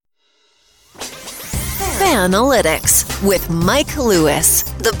Analytics with Mike Lewis,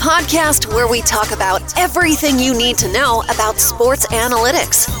 the podcast where we talk about everything you need to know about sports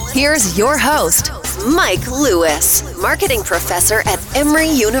analytics. Here's your host, Mike Lewis, marketing professor at Emory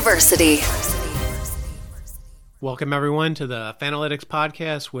University. Welcome, everyone, to the Fanalytics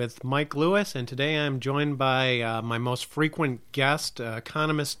podcast with Mike Lewis, and today I'm joined by my most frequent guest,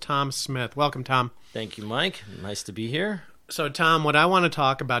 economist Tom Smith. Welcome, Tom. Thank you, Mike. Nice to be here. So, Tom, what I want to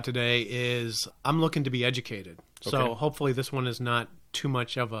talk about today is I'm looking to be educated. So Okay. hopefully this one is not too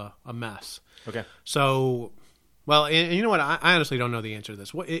much of a mess. Okay. So, well, and you know what? I honestly don't know the answer to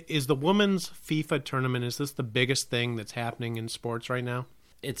this. What is the women's FIFA tournament? Is this the biggest thing that's happening in sports right now?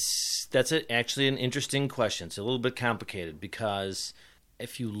 Actually an interesting question. It's a little bit complicated because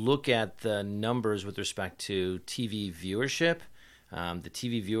if you look at the numbers with respect to TV viewership, the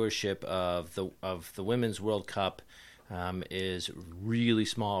TV viewership of the Women's World Cup is really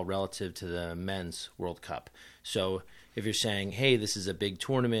small relative to the Men's World Cup. So if you're saying, hey, this is a big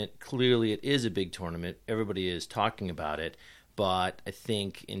tournament, clearly it is a big tournament. Everybody is talking about it. But I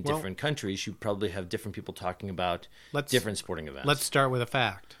think in different countries, you probably have different people talking about different sporting events. Let's start with a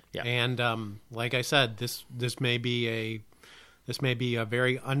fact. Yeah. And like I said, this may be a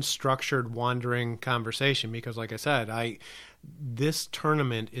very unstructured, wandering conversation because, like I said, this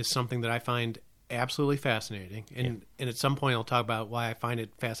tournament is something that I find absolutely fascinating, and at some point I'll talk about why I find it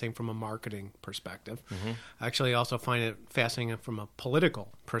fascinating from a marketing perspective. Mm-hmm. Actually, I also find it fascinating from a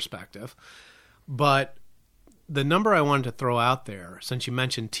political perspective. But the number I wanted to throw out there, since you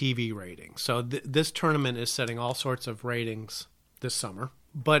mentioned TV ratings, so this tournament is setting all sorts of ratings this summer.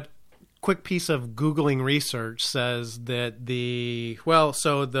 But quick piece of Googling research says that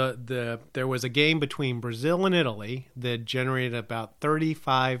there was a game between Brazil and Italy that generated about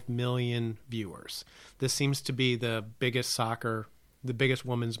 35 million viewers. This seems to be the biggest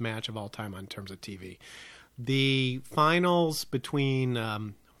women's match of all time in terms of TV. The finals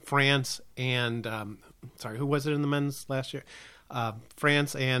between France and who was it in the men's last year?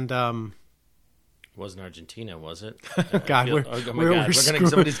 France and It wasn't Argentina, was it? God,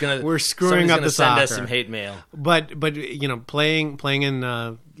 somebody's gonna screwing up the send soccer. us some hate mail. But you know, playing in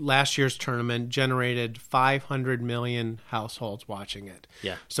last year's tournament generated 500 million households watching it.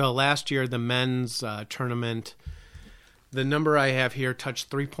 Yeah. So last year the men's tournament, the number I have here touched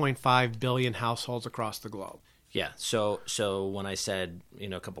 3.5 billion households across the globe. Yeah. So when I said,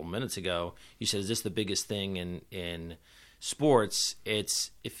 a couple minutes ago, you said, is this the biggest thing in sports?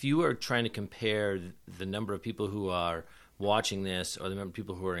 It's if you are trying to compare the number of people who are watching this or the number of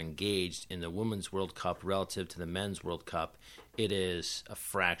people who are engaged in the Women's World Cup relative to the Men's World Cup, it is a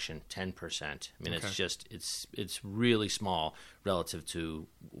fraction, 10%. I mean, Okay. it's really small relative to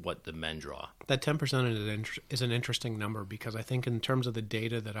what the men draw. That 10% is an interesting number because I think in terms of the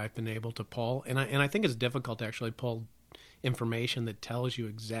data that I've been able to pull, and I think it's difficult to actually pull information that tells you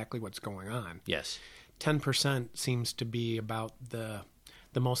exactly what's going on. Yes. 10% seems to be about the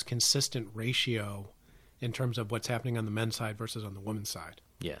most consistent ratio in terms of what's happening on the men's side versus on the women's side.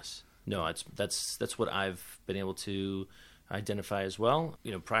 Yes. No, that's what I've been able to identify as well.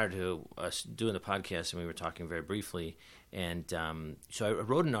 Prior to us doing the podcast, and we were talking very briefly, and so I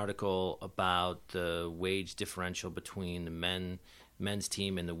wrote an article about the wage differential between the men's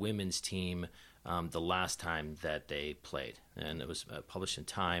team and the women's team the last time that they played, and it was published in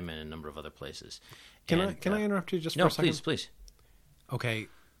Time and a number of other places. Can I interrupt you just for a second? No, please. Okay,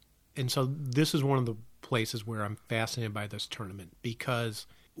 and so this is one of the places where I'm fascinated by this tournament because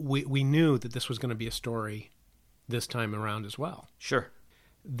we knew that this was going to be a story this time around as well. Sure.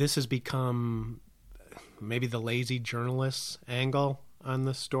 This has become maybe the lazy journalist's angle on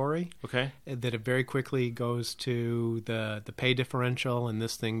the story. Okay. That it very quickly goes to the pay differential, and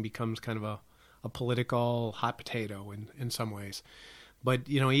this thing becomes kind of a political hot potato in some ways. But,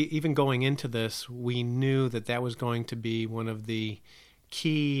 even going into this, we knew that was going to be one of the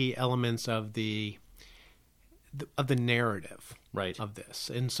key elements of the narrative Right. of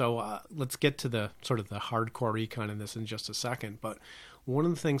this. And so let's get to the sort of the hardcore econ in this in just a second. But one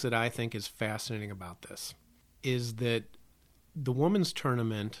of the things that I think is fascinating about this is that the women's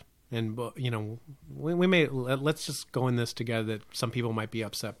tournament, and let's just go in this together that some people might be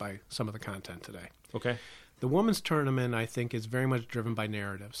upset by some of the content today. Okay. The women's tournament, I think, is very much driven by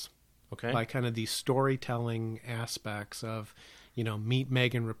narratives. Okay. By kind of these storytelling aspects of, meet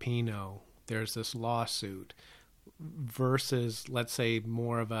Megan Rapinoe, there's this lawsuit, versus, let's say,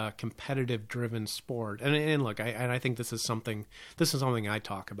 more of a competitive-driven sport. And look, I think this is something I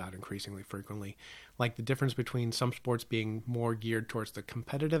talk about increasingly frequently, like the difference between some sports being more geared towards the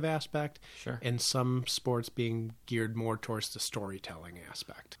competitive aspect, Sure. and some sports being geared more towards the storytelling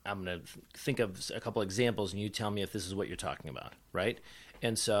aspect. I'm going to think of a couple examples, and you tell me if this is what you're talking about, right?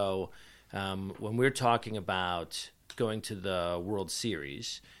 And so when we're talking about going to the World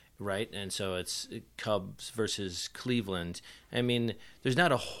Series, right, and so it's Cubs versus Cleveland, I mean, there's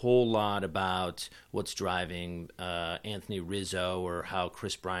not a whole lot about what's driving Anthony Rizzo or how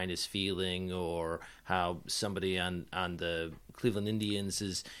Chris Bryant is feeling or how somebody on the Cleveland Indians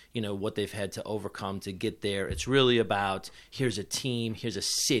is, what they've had to overcome to get there. It's really about here's a team, here's a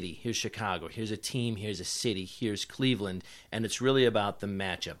city, here's Chicago, here's a team, here's a city, here's Cleveland, and it's really about the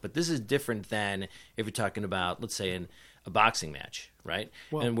matchup. But this is different than if you're talking about, let's say, a boxing match, right?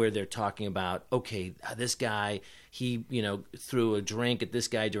 Well, and where they're talking about, okay, this guy, he, threw a drink at this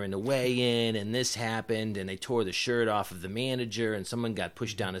guy during the weigh-in, and this happened, and they tore the shirt off of the manager, and someone got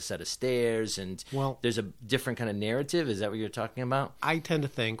pushed down a set of stairs, and there's a different kind of narrative. Is that what you're talking about? I tend to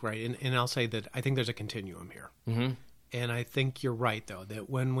think, right, and I'll say that I think there's a continuum here. Mm-hmm. And I think you're right, though, that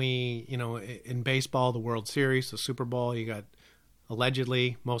when we, in baseball, the World Series, the Super Bowl, you got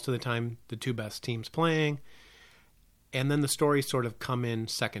allegedly, most of the time, the two best teams playing. And then the stories sort of come in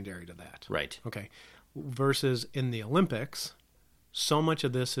secondary to that. Right. Okay. Versus in the Olympics, so much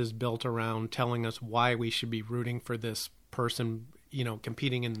of this is built around telling us why we should be rooting for this person,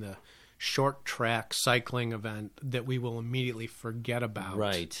 competing in the short track cycling event that we will immediately forget about.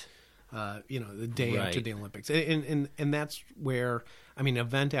 Right. The day after the Olympics. And that's where,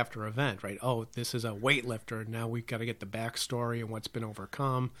 event after event, right? Oh, this is a weightlifter. Now we've got to get the backstory and what's been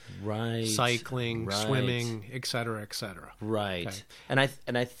overcome. Right. Cycling, swimming, et cetera, et cetera. Right. Okay.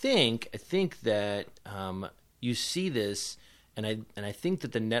 And I think that you see this, and I think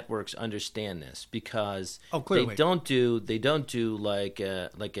that the networks understand this because clearly. they don't do like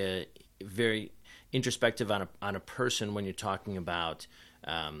a very introspective on a person when you're talking about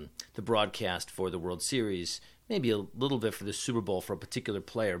the broadcast for the World Series, maybe a little bit for the Super Bowl for a particular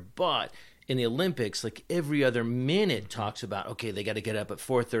player, but in the Olympics, like every other minute talks about, okay, they got to get up at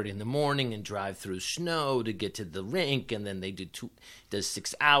 4:30 in the morning and drive through snow to get to the rink, and then they does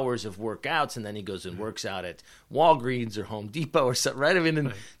 6 hours of workouts, and then he goes and works out at Walgreens or Home Depot or something, right?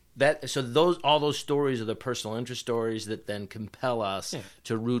 All those stories are the personal interest stories that then compel us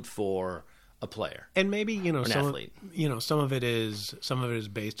to root for a player, and maybe an athlete. Some of it is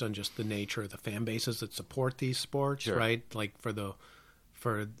based on just the nature of the fan bases that support these sports, sure. right? Like for the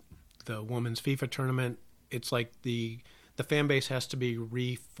women's FIFA tournament, it's like the fan base has to be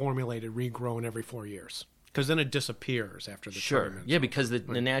reformulated, regrown every 4 years, because then it disappears after the tournament. Yeah, because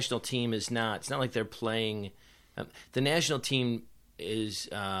the national team is not. It's not like they're playing. The national team is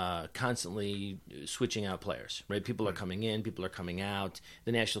constantly switching out players, right? People are coming in, people are coming out.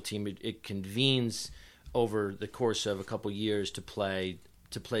 The national team, it convenes over the course of a couple years to play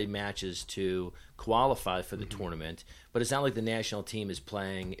matches to qualify for the tournament. But it's not like the national team is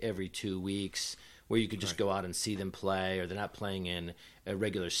playing every 2 weeks where you could just go out and see them play, or they're not playing in a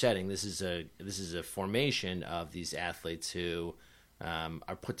regular setting. This is a formation of these athletes who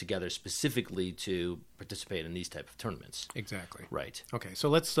are put together specifically to participate in these type of tournaments. Exactly. Right. Okay, so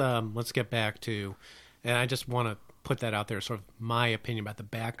let's get back to, and I just want to put that out there, sort of my opinion about the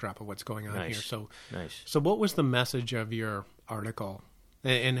backdrop of what's going on here. So, So what was the message of your article,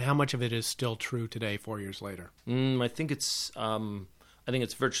 and how much of it is still true today, 4 years later? I think it's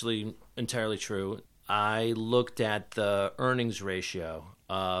virtually entirely true. I looked at the earnings ratio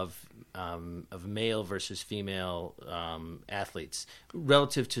of male versus female athletes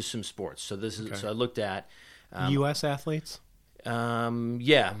relative to some sports. So so I looked at U.S. athletes.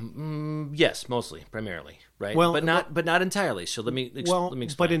 Yes, mostly, primarily, right? Well, but not entirely. So let me explain.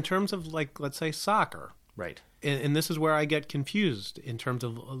 But in terms of, like, let's say soccer, right? And this is where I get confused in terms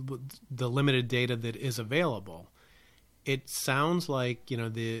of the limited data that is available. It sounds like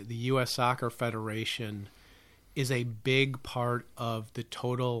the U.S. Soccer Federation is a big part of the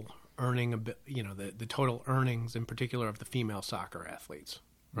total earning, the total earnings in particular of the female soccer athletes,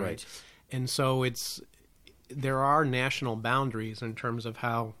 right? And so there are national boundaries in terms of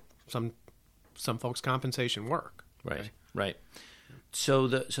how some folks' compensation work. Right. So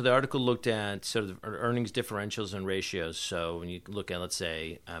the article looked at sort of earnings differentials and ratios. So when you look at, let's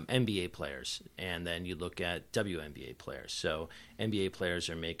say, NBA players, and then you look at WNBA players. So NBA players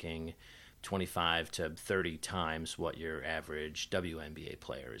are making 25 to 30 times what your average WNBA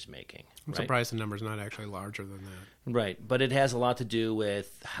player is making. I'm surprised the number's not actually larger than that. Right, but it has a lot to do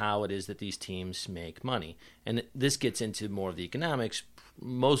with how it is that these teams make money. And this gets into more of the economics.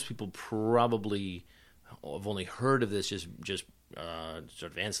 Most people probably have only heard of this just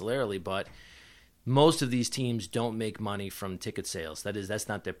sort of ancillarily, but most of these teams don't make money from ticket sales. That's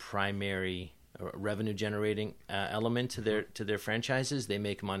not their primary revenue generating element to their franchises. They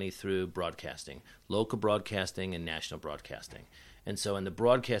make money through broadcasting, local broadcasting and national broadcasting. And so in the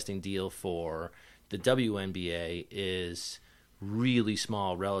broadcasting deal for the WNBA is really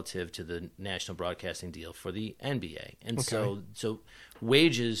small relative to the national broadcasting deal for the NBA. And so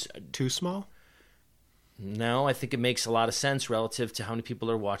wages too small? No, I think it makes a lot of sense relative to how many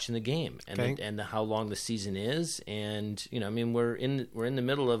people are watching the game and how long the season is. And we're in the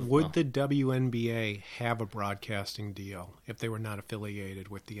middle of. Would the WNBA have a broadcasting deal if they were not affiliated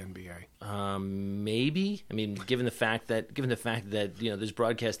with the NBA? Maybe. I mean, given the fact that there's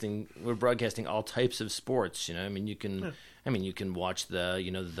broadcasting, we're broadcasting all types of sports. You can watch the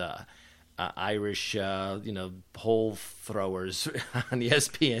Irish, pole throwers on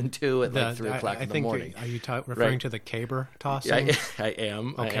ESPN2 at like 3 o'clock in the morning. Are you referring to the caber tossing? I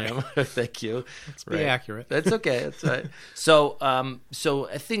am. Okay. I am. Thank you. Let's be accurate. That's okay. That's right. So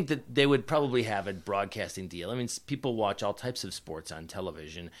I think that they would probably have a broadcasting deal. I mean, people watch all types of sports on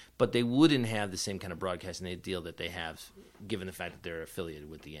television, but they wouldn't have the same kind of broadcasting deal that they have, given the fact that they're affiliated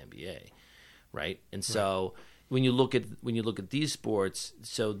with the NBA, right? And so. Right. When you look at these sports,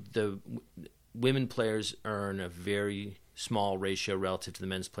 so the women players earn a very small ratio relative to the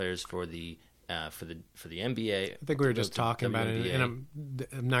men's players for the NBA. I think we were just talking about it, and I'm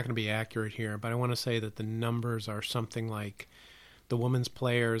not going to be accurate here, but I want to say that the numbers are something like the women's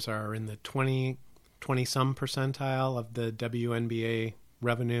players are in the 20-some percentile of the WNBA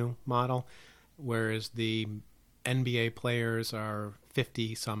revenue model, whereas the NBA players are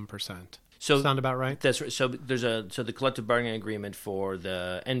 50-some percent. So sound about right? That's right. So the collective bargaining agreement for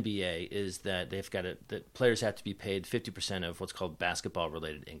the NBA is that that players have to be paid 50% of what's called basketball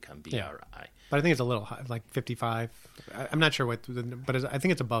related income, BRI. Yeah. But I think it's a little high, like 55. I'm not sure but I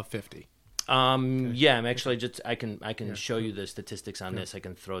think it's above 50. Okay. Yeah, I'm actually I can show you the statistics on this. I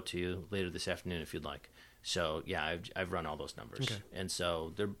can throw it to you later this afternoon if you'd like. So yeah, I've run all those numbers, and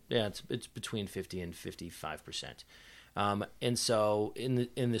so it's between 50 and 55%. And so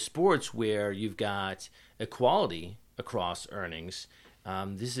in the sports where you've got equality across earnings,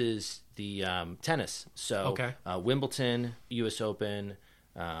 this is the tennis. So Wimbledon, U.S. Open,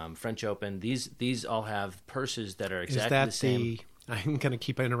 French Open, these all have purses that are exactly the same. I'm going to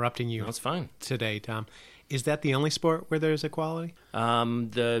keep interrupting you. That's fine. Today, Tom. Is that the only sport where there's equality?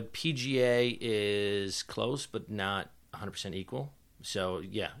 The PGA is close, but not 100% equal. So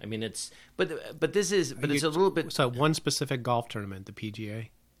yeah, I mean it's it's a little bit. So one specific golf tournament, the PGA.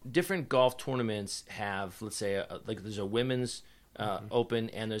 Different golf tournaments have, let's say, there's a women's Open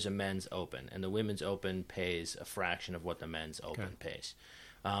and there's a men's Open, and the women's Open pays a fraction of what the men's Open pays.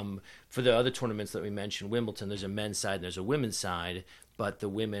 For the other tournaments that we mentioned, Wimbledon, there's a men's side and there's a women's side, but the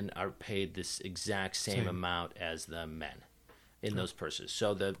women are paid this exact same amount as the men in those purses.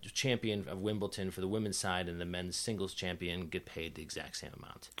 So the champion of Wimbledon for the women's side and the men's singles champion get paid the exact same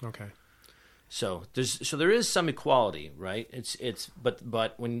amount. Okay. So there is some equality, right?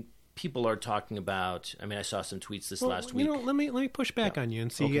 But when people are talking about, I mean, I saw some tweets this last week. Let me push back on you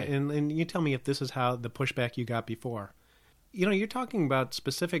and see, and you tell me if this is how the pushback you got before. You're talking about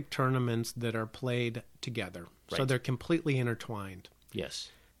specific tournaments that are played together, so they're completely intertwined.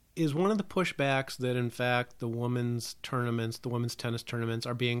 Yes. Is one of the pushbacks that, in fact, the women's tennis tournaments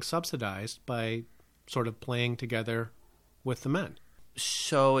are being subsidized by sort of playing together with the men?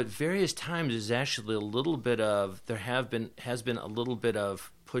 So at various times, there's actually a little bit of, has been a little bit of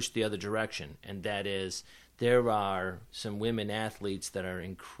push the other direction, and that is there are some women athletes that are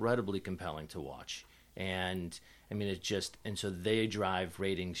incredibly compelling to watch. And I mean, so they drive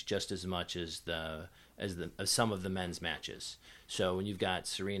ratings just as much as some of the men's matches. So when you've got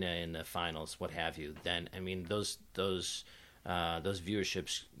Serena in the finals, what have you, then I mean those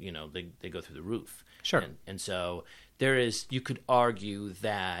viewerships, they go through the roof. Sure. And so you could argue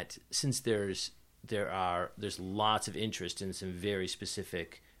that since there's lots of interest in some very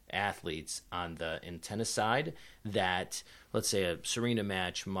specific athletes in tennis side, that let's say a Serena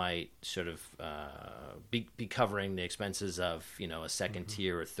match might sort of be covering the expenses of a second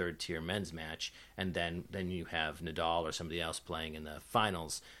tier or third tier men's match, and then you have Nadal or somebody else playing in the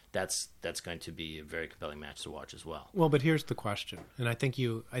finals. That's going to be a very compelling match to watch as well. Well, but here's the question, and I think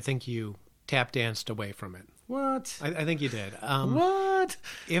you tap danced away from it. What? I think you did. What?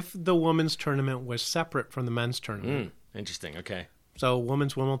 If the women's tournament was separate from the men's tournament. Interesting. Okay. So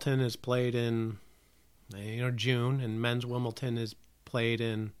women's Wimbledon is played in June, and men's Wimbledon is played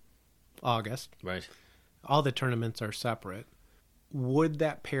in August. Right. All the tournaments are separate. Would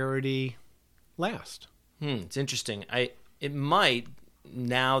that parity last? It's interesting. It might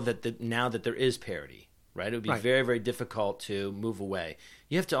now that there is parity, right? It would be very, very difficult to move away.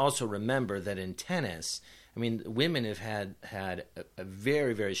 You have to also remember that in tennis, I mean, women have had a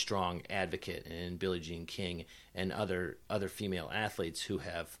very, very strong advocate in Billie Jean King and other female athletes who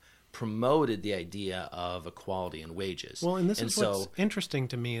have promoted the idea of equality in wages. Well, and this is what's interesting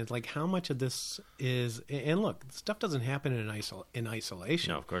to me is like how much of this is, and look, stuff doesn't happen in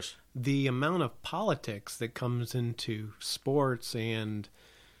isolation. No, of course. The amount of politics that comes into sports, and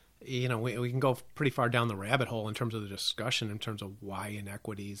we can go pretty far down the rabbit hole in terms of the discussion in terms of why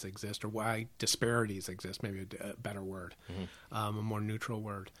inequities exist or why disparities exist, maybe a better word, a more neutral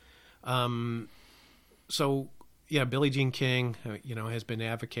word. Yeah, Billie Jean King, has been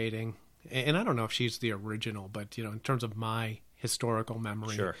advocating, and I don't know if she's the original, but, in terms of my historical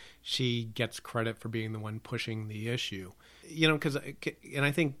memory, sure, she gets credit for being the one pushing the issue. And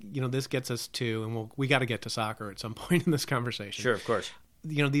I think, this gets us to, and we got to get to soccer at some point in this conversation. Sure, of course.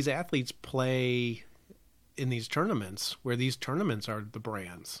 These athletes play in these tournaments where these tournaments are the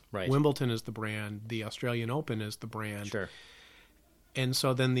brands. Right. Wimbledon is the brand. The Australian Open is the brand. Sure. And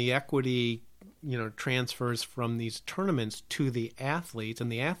so then the equity transfers from these tournaments to the athletes,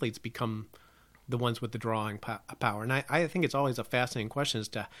 and the athletes become the ones with the drawing power. And I think it's always a fascinating question as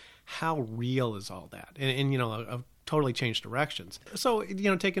to how real is all that, and I've totally changed directions. So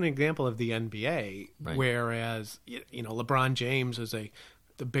take an example of the NBA, right, whereas LeBron James is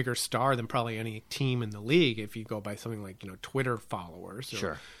the bigger star than probably any team in the league if you go by something like Twitter followers.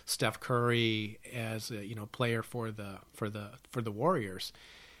 Sure. Or Steph Curry as a player for the Warriors.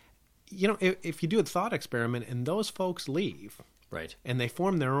 If you do a thought experiment and those folks leave, right, and they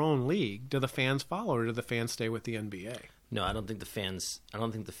form their own league, do the fans follow or do the fans stay with the NBA? No, I don't think the fans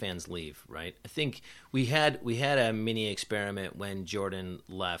leave. Right. I think we had a mini experiment when Jordan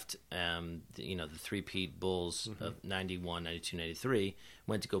left. The three-peat Bulls of 91, 92, 93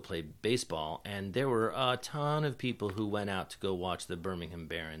 went to go play baseball, and there were a ton of people who went out to go watch the Birmingham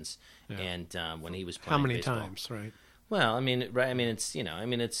Barons. Yeah. And when he was playing, how many baseball. times, right? Well,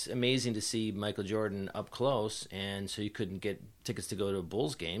 it's amazing to see Michael Jordan up close, and so you couldn't get tickets to go to a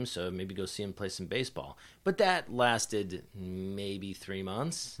Bulls game, so maybe go see him play some baseball. But that lasted maybe 3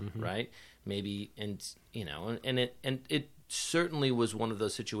 months, right? Maybe, and it certainly was one of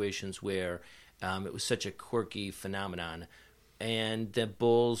those situations where it was such a quirky phenomenon. And the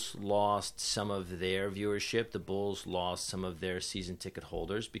Bulls lost some of their viewership. The Bulls lost some of their season ticket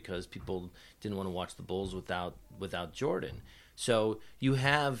holders because people didn't want to watch the Bulls without Jordan. So you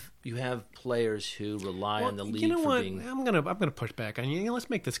have players who rely on the league for being. I'm gonna push back on you. Let's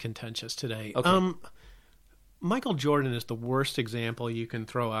make this contentious today. Okay. Michael Jordan is the worst example you can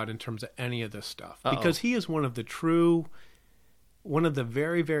throw out in terms of any of this stuff. Uh-oh. Because he is one of the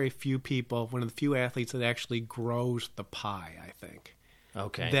very, very few people, one of the few athletes that actually grows the pie, I think.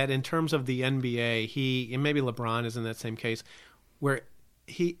 Okay. That in terms of the NBA, and maybe LeBron is in that same case, where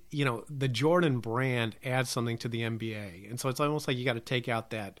the Jordan brand adds something to the NBA. And so it's almost like you got to take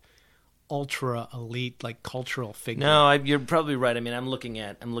out that ultra elite, like cultural figure. No, you're probably right. I mean, I'm looking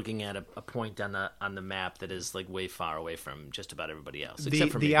at a point on the map that is like way far away from just about everybody else,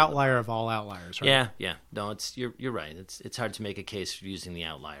 except for the outlier of all outliers. Right? Yeah. No, you're right. It's hard to make a case for using the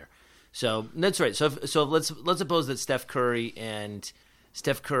outlier. So that's right. So let's suppose that Steph Curry and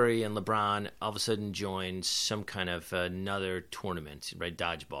LeBron all of a sudden join some kind of another tournament, right?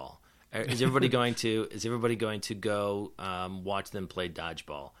 Dodgeball. Is everybody going to go watch them play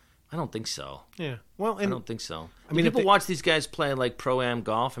dodgeball? I don't think so. Yeah. Well, I don't think so. I mean, people watch these guys play like pro-am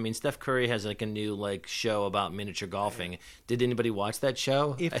golf. I mean, Steph Curry has like a new show about miniature golfing. Did anybody watch that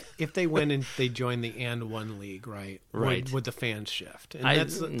show? If they went and they joined the And One League, right? Would the fans shift? And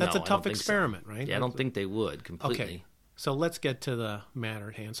that's a tough experiment, right? Yeah, I don't think they would completely. Okay. So let's get to the matter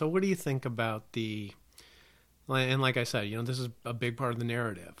at hand. So what do you think about and like I said, this is a big part of the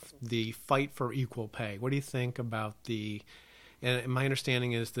narrative, the fight for equal pay. What do you think about and my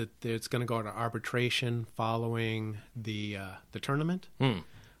understanding is that it's going to go to arbitration following the tournament.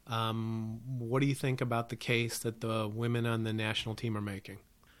 What do you think about the case that the women on the national team are making?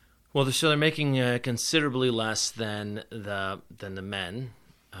 Well, so they're making considerably less than the men.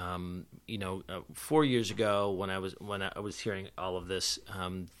 4 years ago, when I was hearing all of this,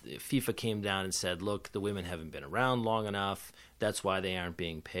 FIFA came down and said, "Look, the women haven't been around long enough. That's why they aren't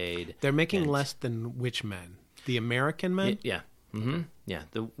being paid." They're making less than which men? The American men? Yeah. Mm-hmm. Yeah.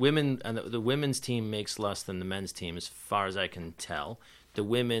 The women's team makes less than the men's team, as far as I can tell. The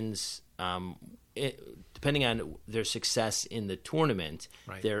women's, depending on their success in the tournament,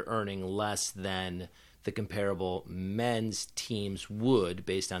 Right. they're earning less than the comparable men's teams would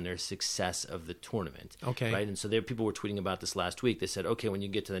based on their success of the tournament. Okay. Right? And so people were tweeting about this last week. They said, okay, when you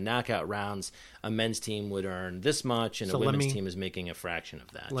get to the knockout rounds, a men's team would earn this much, and So a women's team is making a fraction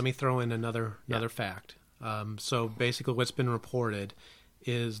of that. Let me throw in another fact. So basically what's been reported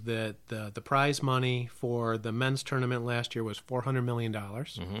is that the prize money for the men's tournament last year was $400 million,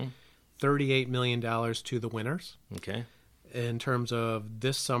 $38 million to the winners. Okay. In terms of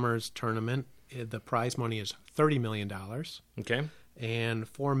this summer's tournament, the prize money is $30 million Okay. and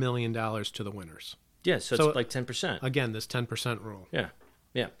 $4 million to the winners. Yeah, so it's like 10%. Again, this 10% rule. Yeah,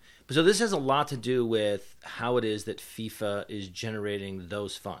 yeah. So this has a lot to do with how it is that FIFA is generating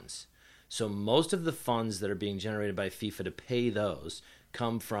those funds. So most of the funds that are being generated by FIFA to pay those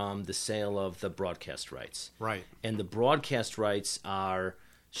come from the sale of the broadcast rights. Right. And the broadcast rights are...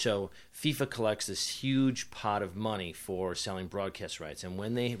 So FIFA collects this huge pot of money for selling broadcast rights. And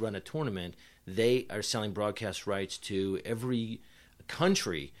when they run a tournament, they are selling broadcast rights to every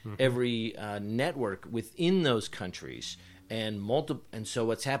country, every network within those countries. And so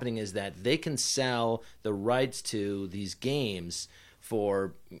what's happening is that they can sell the rights to these games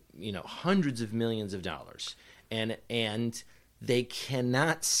for hundreds of millions of dollars. And they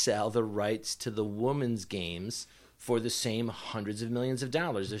cannot sell the rights to the women's games for the same hundreds of millions of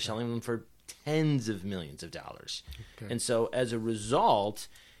dollars. They're selling them for tens of millions of dollars. Okay. And so as a result,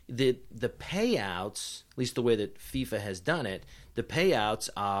 the payouts, at least the way that FIFA has done it, the payouts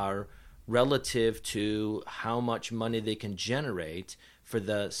are relative to how much money they can generate for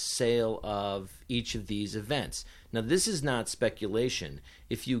the sale of each of these events. Now, this is not speculation.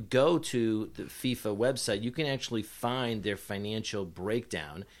 If you go to the FIFA website, you can actually find their financial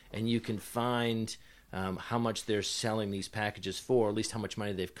breakdown, and you can find how much they're selling these packages for, at least how much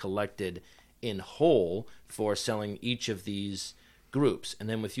money they've collected in whole for selling each of these groups. And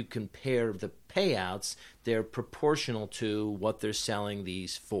then if you compare the payouts, they're proportional to what they're selling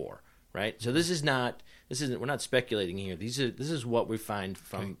these for, right? So we're not speculating here. this is what we find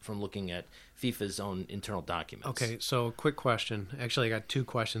from looking at FIFA's own internal documents. Okay, so quick question. Actually, I got two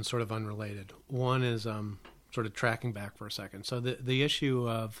questions sort of unrelated. One is sort of tracking back for a second. So the issue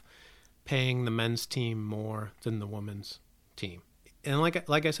of paying the men's team more than the women's team. And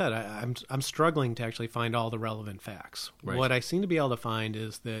like I said, I'm struggling to actually find all the relevant facts. Right. What I seem to be able to find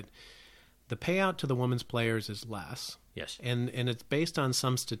is that the payout to the women's players is less. Yes. And it's based on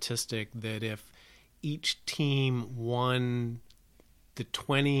some statistic that if each team won the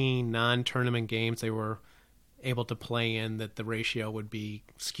 20 non-tournament games they were able to play in, that the ratio would be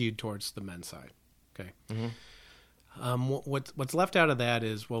skewed towards the men's side. Okay. Mm-hmm. What's left out of that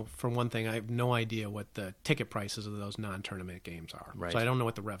is, well, for one thing, I have no idea what the ticket prices of those non-tournament games are. Right. So I don't know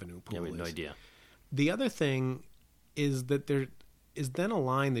what the revenue pool is. We have no idea. The other thing is that there is then a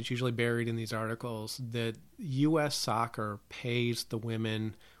line that's usually buried in these articles that U.S. soccer pays the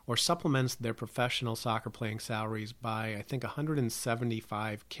women or supplements their professional soccer playing salaries by, I think,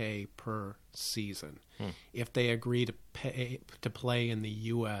 $175K per season if they agree to play in the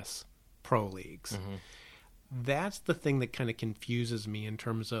U.S. pro leagues. Mm-hmm. That's the thing that kind of confuses me in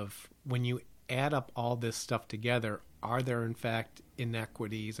terms of when you add up all this stuff together, are there in fact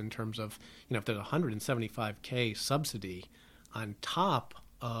inequities in terms of, if there's a $175K subsidy on top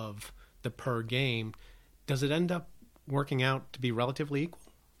of the per game, does it end up working out to be relatively equal?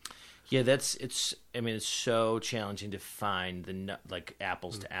 Yeah, it's so challenging to find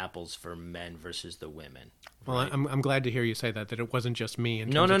apples to apples for men versus the women. Well, right? I'm glad to hear you say that it wasn't just me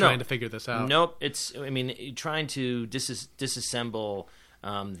in terms of trying to figure this out. Nope. Trying to disassemble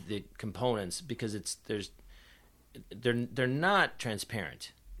the components because they're not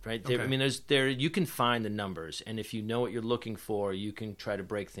transparent, right? Okay. You can find the numbers, and if you know what you're looking for, you can try to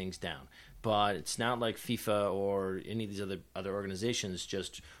break things down. But it's not like FIFA or any of these other organizations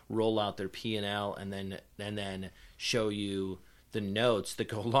just roll out their P&L and then show you the notes that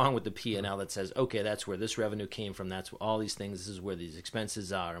go along with the P&L that says, okay, that's where this revenue came from, that's all these things, this is where these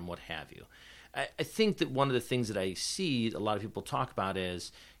expenses are, and what have you. I think that one of the things that I see a lot of people talk about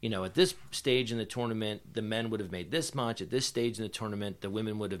is, at this stage in the tournament, the men would have made this much. At this stage in the tournament, the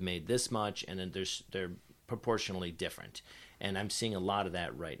women would have made this much, and then they're proportionally different. And I'm seeing a lot of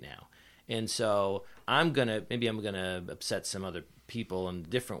that right now. And so I'm gonna upset some other people in a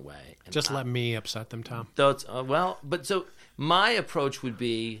different way. Just let me upset them, Tom. So my approach would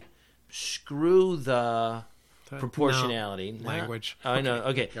be screw the proportionality. No. Language. Oh, I know.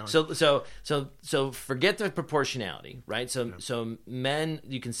 Okay. So forget the proportionality, right? So men,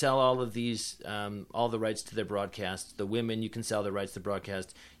 you can sell all of these, all the rights to their broadcast. The women, you can sell the rights to the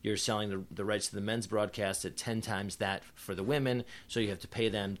broadcast. You're selling the rights to the men's broadcast at 10 times that for the women, so you have to pay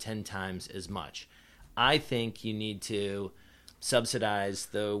them 10 times as much. I think you need to subsidize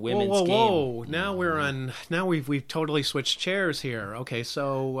the women's game. Whoa! Now we've totally switched chairs here. Okay,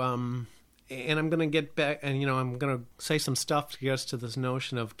 so and I'm going to get back, and I'm going to say some stuff to get us to this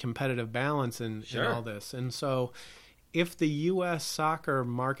notion of competitive balance and all this. And so, if the U.S. soccer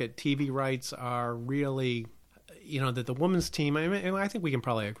market TV rights are really, that the women's team, I think we can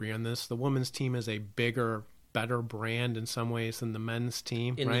probably agree on this. The women's team is a bigger, better brand in some ways than the men's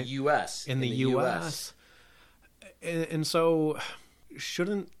team, in right? the U.S. In the U.S. And so,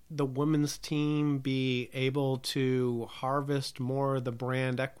 shouldn't the women's team be able to harvest more of the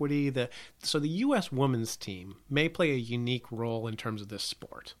brand equity? So the U.S. women's team may play a unique role in terms of this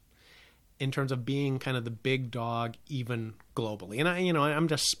sport, in terms of being kind of the big dog even globally. And I'm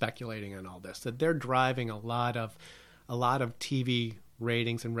just speculating on all this, that they're driving a lot of TV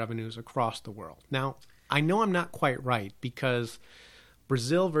ratings and revenues across the world. Now, I know I'm not quite right because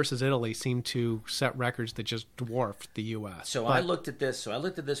Brazil versus Italy seem to set records that just dwarfed the U.S. I looked at this. For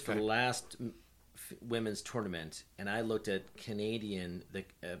the last women's tournament, and I looked at Canadian.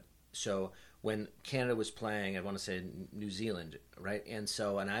 So when Canada was playing, I want to say New Zealand, right? And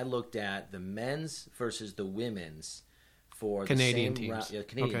I looked at the men's versus the women's for Canadian the same teams.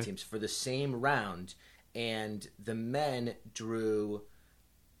 Canadian teams for the same round, and the men drew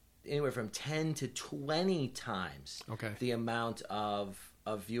anywhere from 10 to 20 times the amount of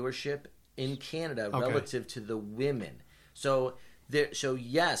viewership in Canada relative to the women. So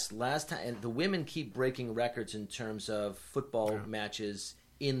yes, last time, and the women keep breaking records in terms of football matches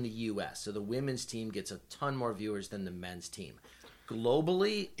in the U.S. So the women's team gets a ton more viewers than the men's team.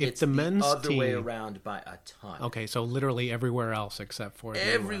 Globally, it's the other way around by a ton. Okay, so literally everywhere else except for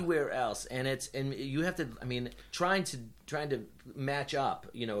everywhere else, and you have to. I mean, trying to match up,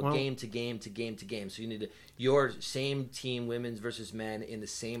 game to game to game to game. So you need your same team, women's versus men, in the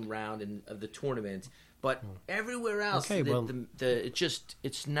same round of the tournament. But everywhere else,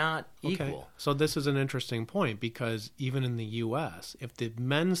 it's not equal. So this is an interesting point because even in the U.S., if the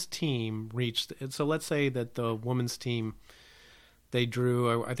men's team reached, so let's say that the women's team, they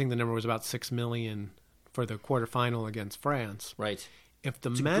drew, I think the number was about 6 million for the quarterfinal against France. Right. If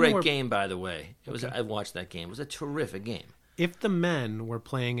the it's men a great game, by the way. I watched that game. It was a terrific game. If the men were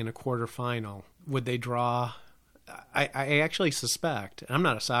playing in a quarterfinal, would they draw? I actually suspect, and I'm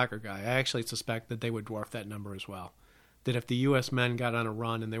not a soccer guy, I actually suspect that they would dwarf that number as well. That if the U.S. men got on a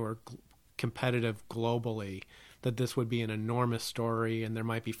run and they were competitive globally, that this would be an enormous story and there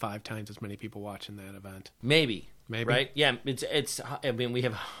might be 5 times as many people watching that event. Maybe. Right? Yeah, it's. I mean, we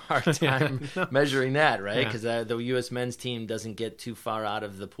have a hard time measuring that, right? Because the U.S. men's team doesn't get too far out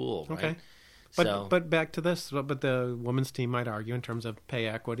of the pool, right? Okay. But back to this. But the women's team might argue in terms of pay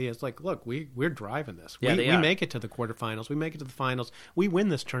equity. It's like, look, we're driving this. We make it to the quarterfinals. We make it to the finals. We win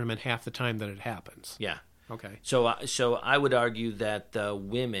this tournament half the time that it happens. Yeah. Okay. So I would argue that the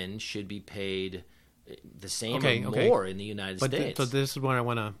women should be paid the same or more in the United States. So this is what I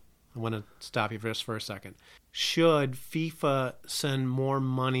want to stop you just for a second. Should FIFA send more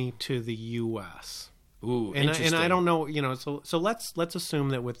money to the U.S.? Ooh, interesting. And I don't know, so let's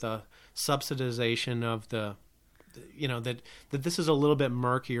assume that with the subsidization of the, that this is a little bit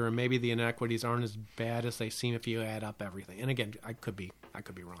murkier and maybe the inequities aren't as bad as they seem if you add up everything. And again, I could be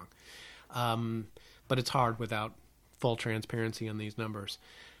wrong. But it's hard without full transparency on these numbers.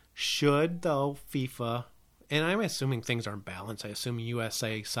 Should, though, FIFA, and I'm assuming things aren't balanced. I assume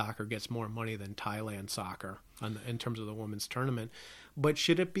USA soccer gets more money than Thailand soccer in terms of the women's tournament. But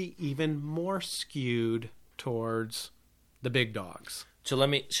should it be even more skewed towards the big dogs? So let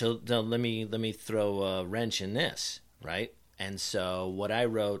me throw a wrench in this, right? And so what I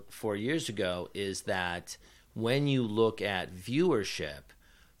wrote 4 years ago is that when you look at viewership,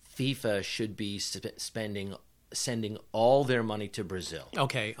 FIFA should be sending all their money to Brazil.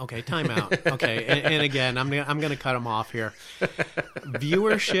 Okay, time out. Okay, and again, I'm going to cut them off here.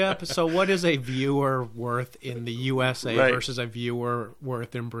 Viewership. So, what is a viewer worth in the USA versus a viewer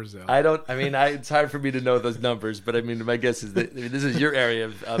worth in Brazil? It's hard for me to know those numbers, but my guess is that this is your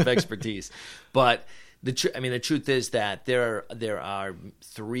area of expertise. But the truth is that there are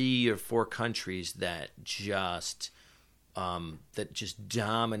 3 or 4 countries that just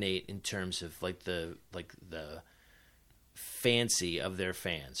dominate in terms of the fancy of their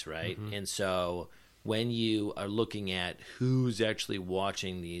fans, right? Mm-hmm. And so when you are looking at who's actually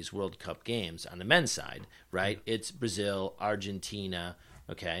watching these World Cup games on the men's side, right? It's Brazil, Argentina.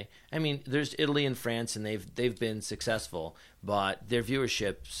 Okay, I mean, there's Italy and France, and they've been successful, but their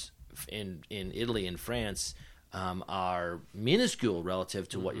viewerships in Italy and France are minuscule relative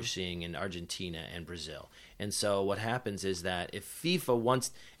to what you're seeing in Argentina and Brazil. And so what happens is that if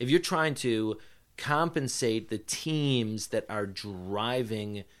you're trying to compensate the teams that are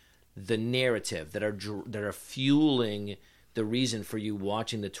driving the narrative, that are fueling the reason for you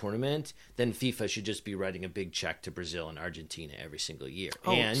watching the tournament, then FIFA should just be writing a big check to Brazil and Argentina every single year.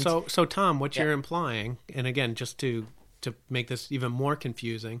 So Tom, what you're implying, and again, just to make this even more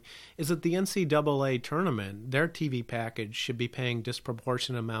confusing, is that the NCAA tournament, their TV package should be paying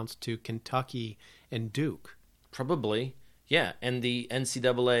disproportionate amounts to Kentucky and Duke. Probably. Yeah, and the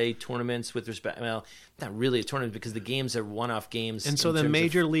NCAA tournaments with respect, well, not really a tournament because the games are one-off games. And so the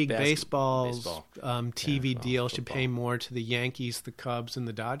Major League Baseball's TV deal should pay more to the Yankees, the Cubs, and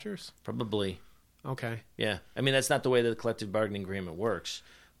the Dodgers? Probably. Okay. Yeah. I mean, that's not the way the collective bargaining agreement works,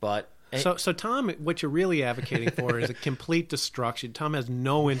 but... So Tom, what you're really advocating for is a complete destruction. Tom has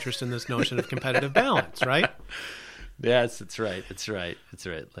no interest in this notion of competitive balance, right? Yes, that's right.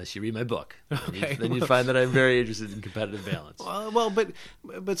 Unless you read my book, okay. Then you'd find that I'm very interested in competitive balance.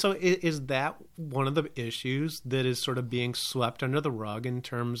 But so is that one of the issues that is sort of being swept under the rug in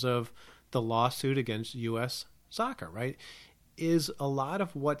terms of the lawsuit against U.S. soccer, right? Is a lot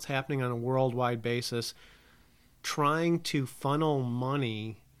of what's happening on a worldwide basis trying to funnel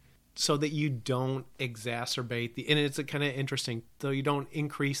money so that you don't exacerbate and it's kind of interesting, so you don't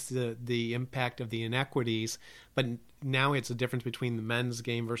increase the impact of the inequities, but now it's a difference between the men's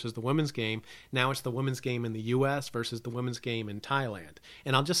game versus the women's game. Now it's the women's game in the U.S. versus the women's game in Thailand.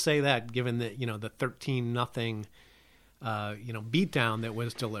 And I'll just say that given that, the 13-0, beatdown that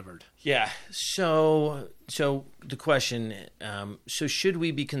was delivered. Yeah. So the question, so should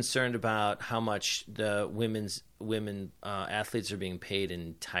we be concerned about how much the women athletes are being paid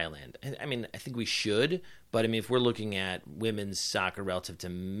in Thailand? I mean, I think we should, but I mean, if we're looking at women's soccer relative to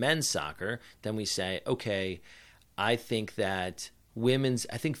men's soccer, then we say, okay, I think FIFA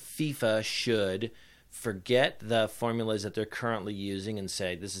should forget the formulas that they're currently using and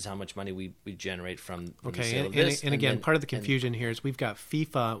say, this is how much money we generate from the sale of this. And again, part of the confusion here is we've got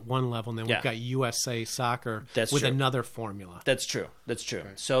FIFA at one level, and then we've got USA Soccer with another formula. That's true. Right.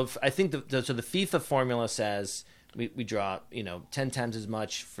 So I think the FIFA formula says we draw 10 times as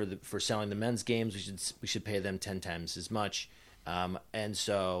much for selling the men's games. We should pay them 10 times as much, and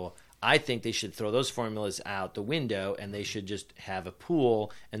so I think they should throw those formulas out the window, and they should just have a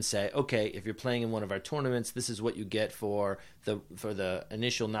pool and say, okay, if you're playing in one of our tournaments, this is what you get for the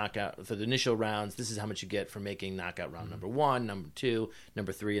initial knockout, for the initial rounds. This is how much you get for making knockout round number 1, number 2,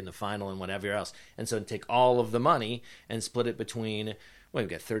 number 3 in the final, and whatever else. And so take all of the money and split it between. Well, you've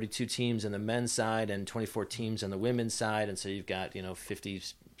got 32 teams on the men's side and 24 teams on the women's side, and so you've got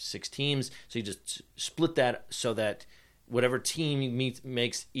 56 teams. So you just split that so that whatever team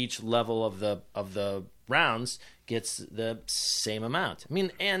makes each level of the rounds gets the same amount. I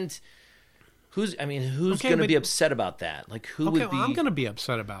mean, and who's going to be upset about that? Like, who would be? Well, I'm going to be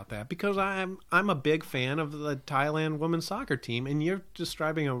upset about that because I'm a big fan of the Thailand women's soccer team, and you're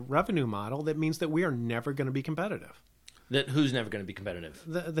describing a revenue model that means that we are never going to be competitive. That who's never going to be competitive?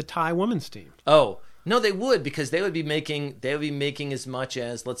 The Thai women's team. Oh. No, they would, because they would be making as much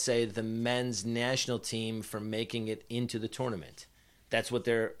as, let's say, the men's national team for making it into the tournament. That's what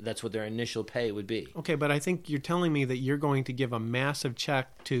their initial pay would be. Okay, but I think you're telling me that you're going to give a massive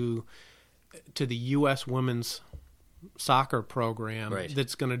check to the U.S. women's soccer program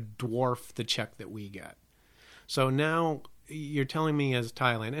that's going to dwarf the check that we get. So now you're telling me as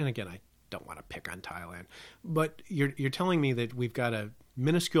Thailand, and again, I don't want to pick on Thailand, but you're telling me that we've got a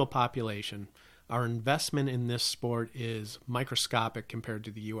minuscule population. Our investment in this sport is microscopic compared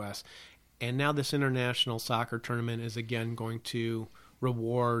to the U.S. And now this international soccer tournament is again going to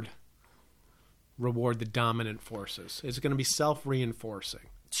reward the dominant forces. It's going to be self-reinforcing.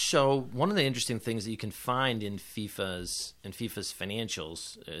 So one of the interesting things that you can find in FIFA's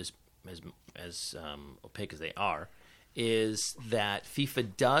financials, as opaque as they are, is that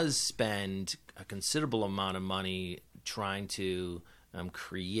FIFA does spend a considerable amount of money trying to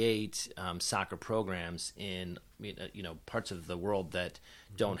create soccer programs in parts of the world that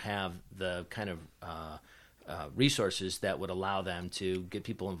don't have the kind of resources that would allow them to get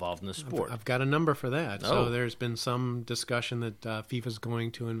people involved in the sport. I've got a number for that. So there's been some discussion that FIFA's going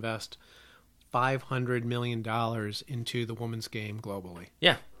to invest $500 million into the women's game globally.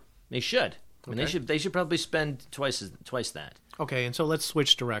 Yeah, they should. I mean, they should probably spend twice that. Okay, and so let's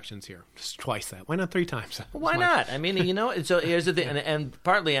switch directions here. Just twice that. Why not 3 times? Why not? I mean, so here's the thing, and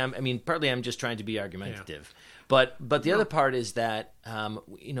partly I'm just trying to be argumentative, but the other part is that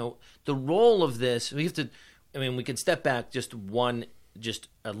the role of this, we can step back just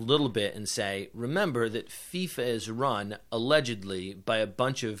a little bit and say, remember that FIFA is run allegedly by a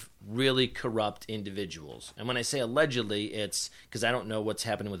bunch of really corrupt individuals. And when I say allegedly, it's because I don't know what's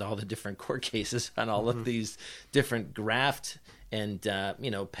happening with all the different court cases on all of these different graft and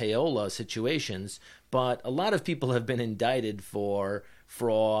payola situations. But a lot of people have been indicted for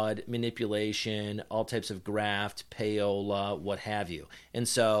fraud, manipulation, all types of graft, payola, what have you. And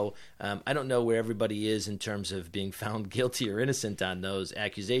so I don't know where everybody is in terms of being found guilty or innocent on those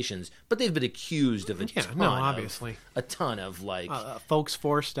accusations, but they've been accused of a ton of like folks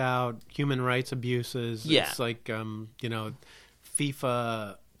forced out, human rights abuses. Yeah. It's like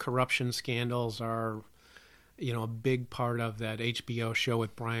FIFA corruption scandals are a big part of that HBO show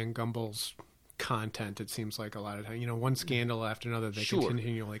with Brian Gumbel's content. It seems like a lot of time, one scandal after another they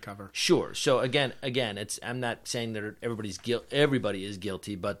continually cover. Sure. So again, I'm not saying that everybody is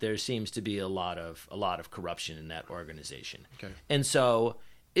guilty, but there seems to be a lot of corruption in that organization. Okay. And so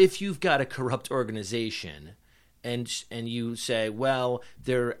if you've got a corrupt organization and you say, well,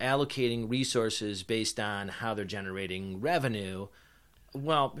 they're allocating resources based on how they're generating revenue,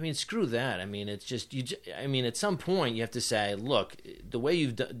 well, screw that. It's just at some point you have to say, look, the way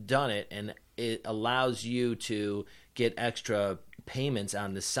you've done it, and it allows you to get extra payments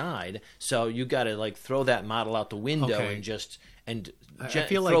on the side. So you got to throw that model out the window and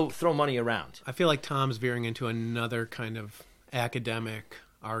throw money around. I feel like Tom's veering into another kind of academic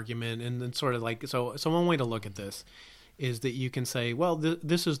argument, and then sort of so one way to look at this is that you can say, well,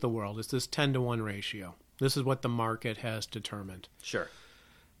 this is the world. It's this 10-to-1 ratio. This is what the market has determined. Sure.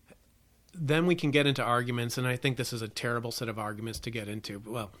 Then we can get into arguments, and I think this is a terrible set of arguments to get into.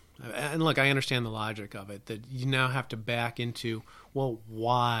 Well, and look, I understand the logic of it, that you now have to back into, well,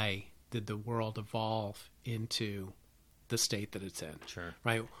 why did the world evolve into the state that it's in? Sure.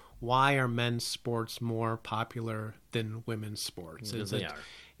 Right? Why are men's sports more popular than women's sports? Because they are.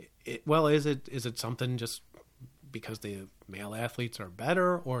 Is it something just because the male athletes are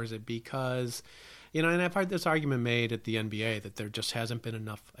better, or is it because... and I've heard this argument made at the NBA that there just hasn't been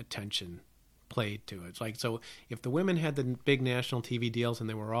enough attention played to it. It's so if the women had the big national TV deals and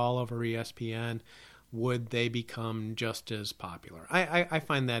they were all over ESPN, would they become just as popular? I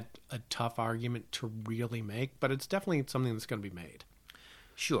find that a tough argument to really make, but it's definitely something that's going to be made.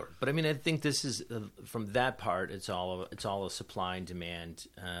 Sure, but I think this is from that part. It's all a supply and demand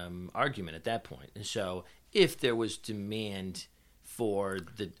argument at that point. And so if there was demand for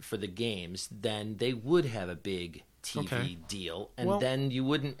the games, then they would have a big TV deal, and then you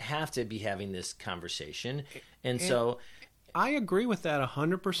wouldn't have to be having this conversation. And so I agree with that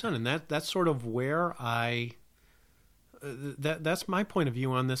 100%, and that's sort of where that's my point of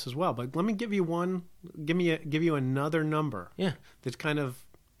view on this as well. But let me give you another number. Yeah, that's kind of,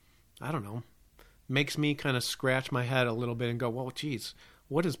 I don't know, makes me kind of scratch my head a little bit and go, well, geez,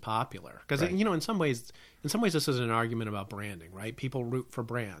 what is popular? Because in some ways this is an argument about branding, right? People root for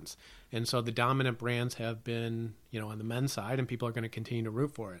brands, and so the dominant brands have been on the men's side, and people are going to continue to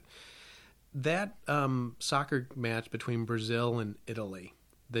root for it. That soccer match between Brazil and Italy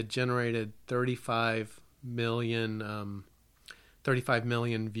that generated 35 million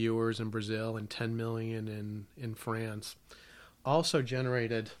viewers in Brazil and 10 million in France also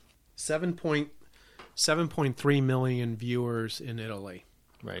generated 7.3 million viewers in Italy.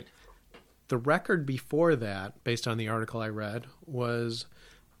 Right. The record before that, based on the article I read, was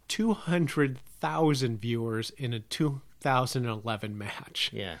 200,000 viewers in a 2011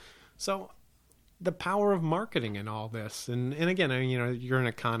 match. Yeah. So the power of marketing in all this, and again, you're an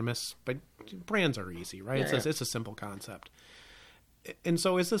economist, but brands are easy, right? Yeah, it's a simple concept. And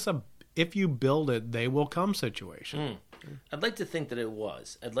so is this if you build it, they will come situation? I'd like to think that it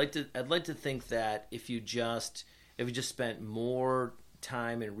was. I'd like to think that if you just spent more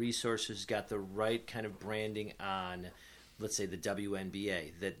time and resources, got the right kind of branding on, let's say, the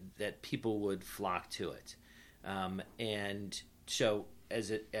WNBA, that people would flock to it. And so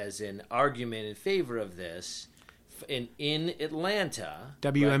as an argument in favor of this, in Atlanta...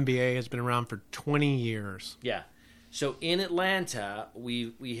 WNBA has been around for 20 years. Yeah. So in Atlanta,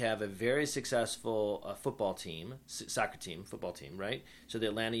 we have a very successful football team, football team, right? So the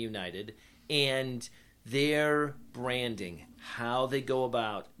Atlanta United, and their branding, how they go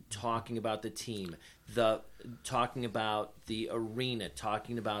about talking about the team, talking about the arena,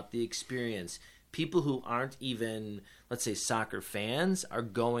 talking about the experience, people who aren't even, let's say, soccer fans are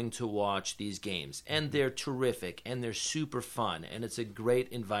going to watch these games. And they're terrific, and they're super fun, and it's a great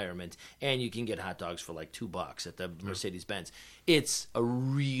environment. And you can get hot dogs for like $2 at the Mercedes-Benz. It's a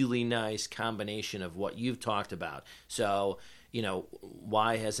really nice combination of what you've talked about. So,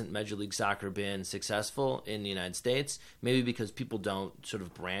 why hasn't Major League Soccer been successful in the United States? Maybe because people don't sort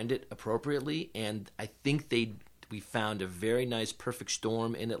of brand it appropriately. And I think we found a very nice perfect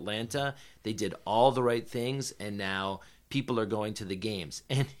storm in Atlanta. They did all the right things, and now people are going to the games.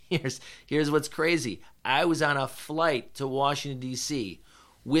 And here's what's crazy. I was on a flight to Washington, D.C.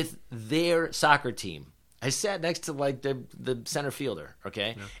 with their soccer team. I sat next to like the center fielder,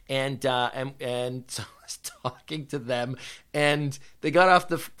 okay? Yeah. And so I was talking to them, and they got off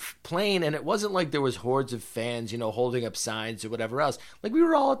the plane, and it wasn't like there was hordes of fans, holding up signs or whatever else. Like, we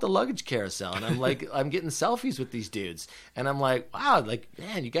were all at the luggage carousel, and I'm like, I'm getting selfies with these dudes, and I'm like, wow, like,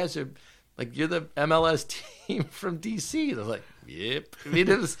 man, you guys are like, you're the MLS team from DC. I was like, yep.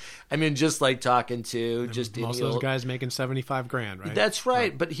 I mean, just like talking to just most of those guys making $75,000, right? That's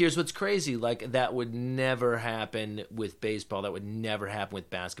right. But here's what's crazy: like, that would never happen with baseball. That would never happen with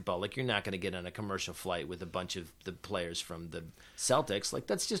basketball. Like, you're not going to get on a commercial flight with a bunch of the players from the Celtics. Like,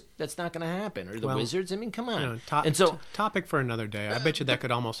 that's not going to happen. Or the Wizards. I mean, come on. Topic for another day. I bet you that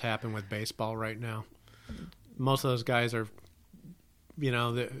could almost happen with baseball right now. Most of those guys are.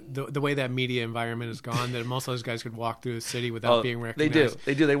 The way that media environment has gone, that most of those guys could walk through the city without being recognized.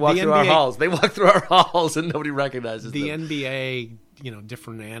 They do. They walk through our halls. They walk through our halls, and nobody recognizes them. The NBA,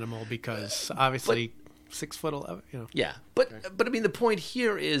 different animal, because obviously 6'11", Yeah, but I mean, the point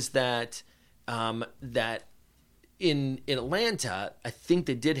here is that that in Atlanta, I think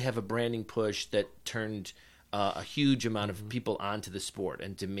they did have a branding push that turned a huge amount of people onto the sport,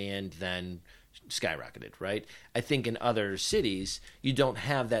 and demand then skyrocketed, right? I think in other cities, you don't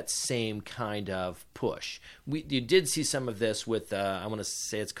have that same kind of push. You did see some of this with, I want to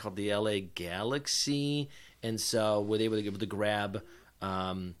say it's called the LA Galaxy, and so were they able to grab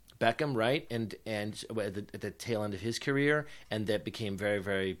Beckham, right? And at the tail end of his career, and that became very,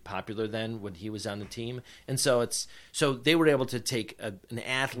 very popular then when he was on the team. And so they were able to take an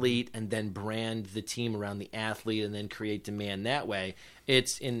athlete and then brand the team around the athlete and then create demand that way.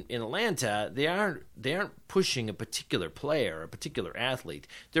 It's in Atlanta, they aren't pushing a particular player, a particular athlete.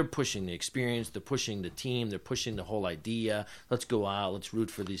 They're pushing the experience, they're pushing the team, they're pushing the whole idea. Let's go out, let's root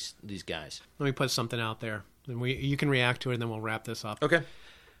for these guys. Let me put something out there, and you can react to it, and then we'll wrap this up. Okay.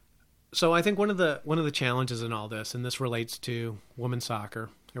 So I think one of the challenges in all this, and this relates to women's soccer,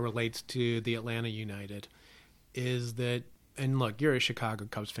 it relates to the Atlanta United, is that, and look, you're a Chicago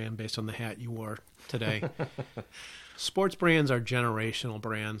Cubs fan based on the hat you wore today. Sports brands are generational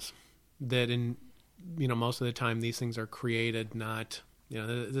brands that most of the time these things are created not,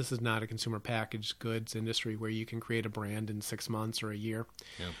 this is not a consumer packaged goods industry where you can create a brand in 6 months or a year.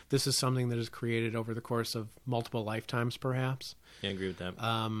 Yeah. This is something that is created over the course of multiple lifetimes, perhaps. Yeah, I agree with that.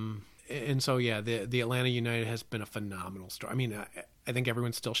 And so, the Atlanta United has been a phenomenal story. I mean, I think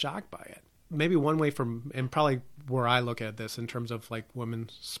everyone's still shocked by it. Maybe one way and probably where I look at this in terms of like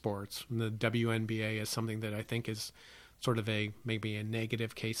women's sports, the WNBA is something that I think is sort of maybe a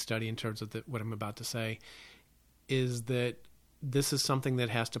negative case study in terms of what I'm about to say, is that this is something that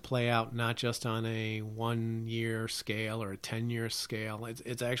has to play out not just on a 1-year scale or a 10-year scale.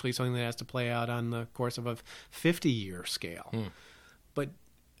 It's actually something that has to play out on the course of a 50-year scale. But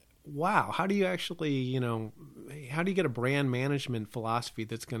wow, how do you actually, how do you get a brand management philosophy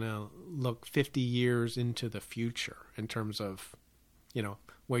that's going to look 50 years into the future in terms of,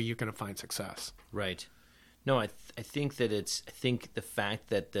 where you're going to find success? Right. No, I think that I think the fact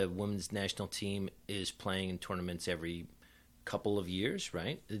that the women's national team is playing in tournaments every couple of years,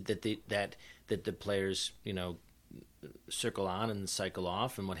 right? That the players, circle on and cycle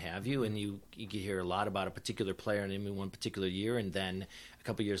off and what have you, and you can hear a lot about a particular player in one particular year, and then a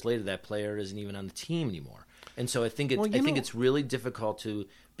couple of years later that player isn't even on the team anymore. And so I think it's really difficult to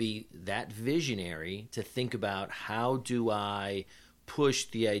be that visionary to think about how do I push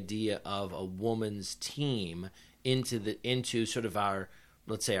the idea of a woman's team into sort of our,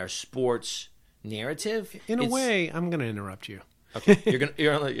 let's say, our sports narrative. In a way, I'm going to interrupt you. Okay,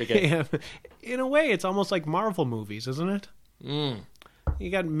 okay. Yeah. In a way, it's almost like Marvel movies, isn't it? You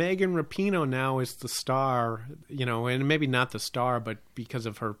got Megan Rapinoe now as the star, and maybe not the star, but because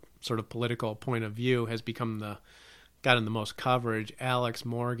of her sort of political point of view, has gotten the most coverage. Alex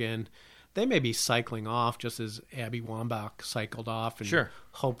Morgan, they may be cycling off just as Abby Wambach cycled off, and sure.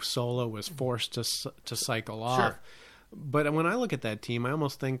 Hope Solo was forced to cycle off. Sure. But when I look at that team, I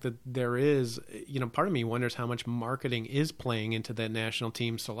almost think that there is, part of me wonders how much marketing is playing into that national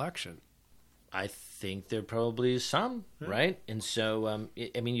team selection. I think there probably is some, right? And so,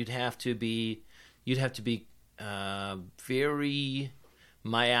 you'd have to be very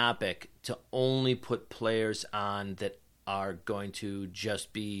myopic to only put players on that are going to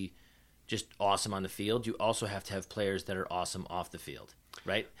just be just awesome on the field. You also have to have players that are awesome off the field,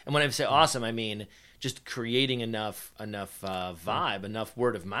 right? And when I say awesome, I mean just creating enough vibe, enough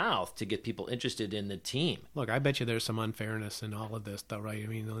word of mouth to get people interested in the team. Look, I bet you there's some unfairness in all of this, though, right? I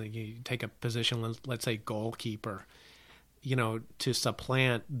mean, like you take a position, let's say goalkeeper, to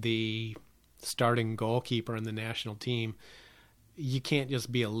supplant the starting goalkeeper in the national team, you can't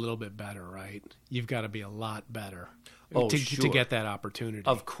just be a little bit better, right? You've got to be a lot better to get that opportunity.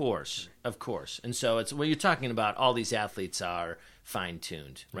 Of course. And so it's when you're talking about all these athletes are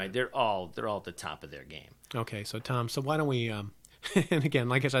fine-tuned, right? They're all at the top of their game. Okay, so Tom, why don't we and again,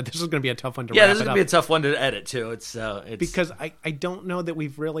 like I said, this is going to be a tough one to wrap it up. Yeah, this is going to be a tough one to edit too. It's because I don't know that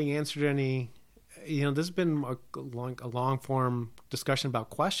we've really answered any. This has been a long form discussion about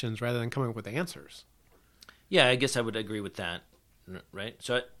questions rather than coming up with answers. Yeah, I guess I would agree with that, right?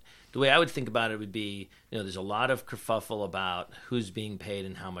 So the way I would think about it would be, there's a lot of kerfuffle about who's being paid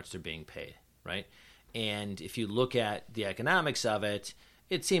and how much they're being paid, right? And if you look at the economics of it,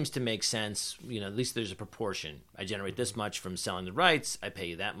 it seems to make sense. At least there's a proportion. I generate this much from selling the rights. I pay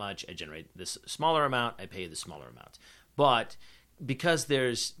you that much. I generate this smaller amount. I pay you the smaller amount. But because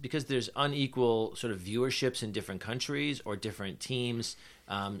there's unequal sort of viewerships in different countries, or different teams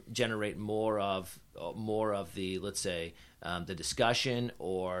generate more of the, let's say, the discussion,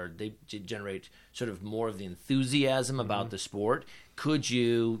 or they generate sort of more of the enthusiasm about the sport. Could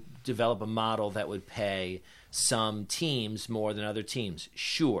you develop a model that would pay some teams more than other teams?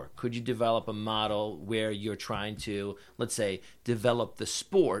 Sure. Could you develop a model where you're trying to, let's say, develop the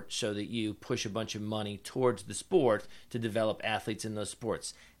sport so that you push a bunch of money towards the sport to develop athletes in those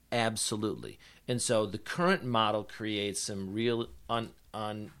sports? Absolutely. And so the current model creates some real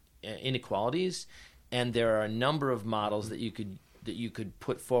inequalities, and there are a number of models that you could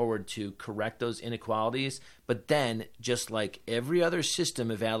put forward to correct those inequalities. But then, just like every other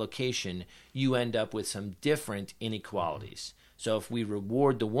system of allocation, you end up with some different inequalities. So if we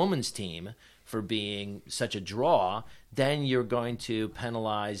reward the women's team for being such a draw, then you're going to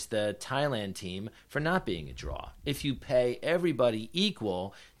penalize the Thailand team for not being a draw. If you pay everybody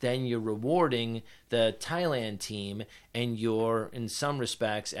equal, then you're rewarding the Thailand team, and you're, in some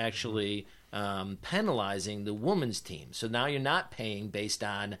respects, actually penalizing the women's team. So now you're not paying based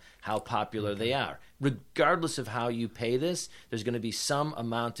on how popular they are. Regardless of how you pay this, there's going to be some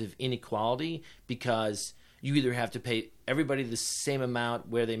amount of inequality, because you either have to pay everybody the same amount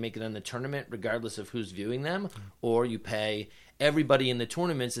where they make it in the tournament, regardless of who's viewing them, or you pay everybody in the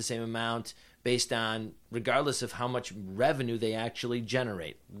tournaments the same amount based on regardless of how much revenue they actually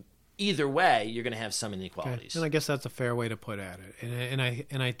generate. Either way, you're going to have some inequalities. Okay. And I guess that's a fair way to put at it.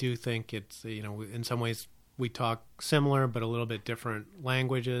 And I do think it's, in some ways we talk similar but a little bit different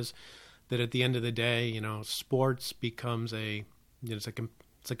languages. That at the end of the day, sports becomes it's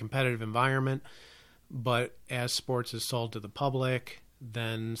a competitive environment. But as sports is sold to the public,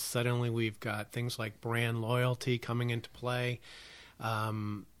 then suddenly we've got things like brand loyalty coming into play.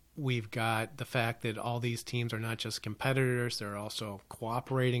 We've got the fact that all these teams are not just competitors, they're also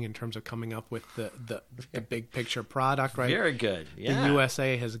cooperating in terms of coming up with the big picture product, right? Very good. Yeah. The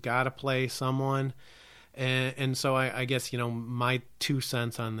USA has got to play someone. And so I guess, my 2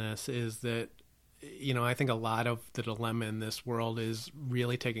 cents on this is that, I think a lot of the dilemma in this world is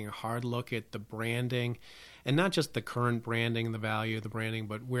really taking a hard look at the branding, and not just the current branding, the value of the branding,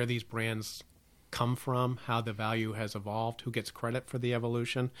 but where these brands come from, how the value has evolved, who gets credit for the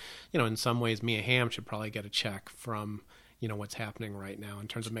evolution. In some ways, Mia Hamm should probably get a check from, what's happening right now in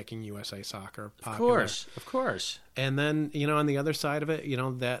terms of making USA Soccer popular. Of course. And then, on the other side of it,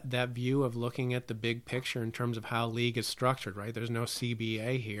 that view of looking at the big picture in terms of how league is structured, right? There's no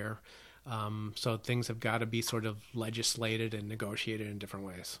CBA here. So things have got to be sort of legislated and negotiated in different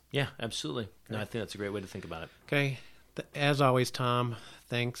ways. Yeah, absolutely. No, I think that's a great way to think about it. Okay. As always, Tom,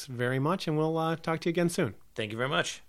 thanks very much, and we'll talk to you again soon. Thank you very much.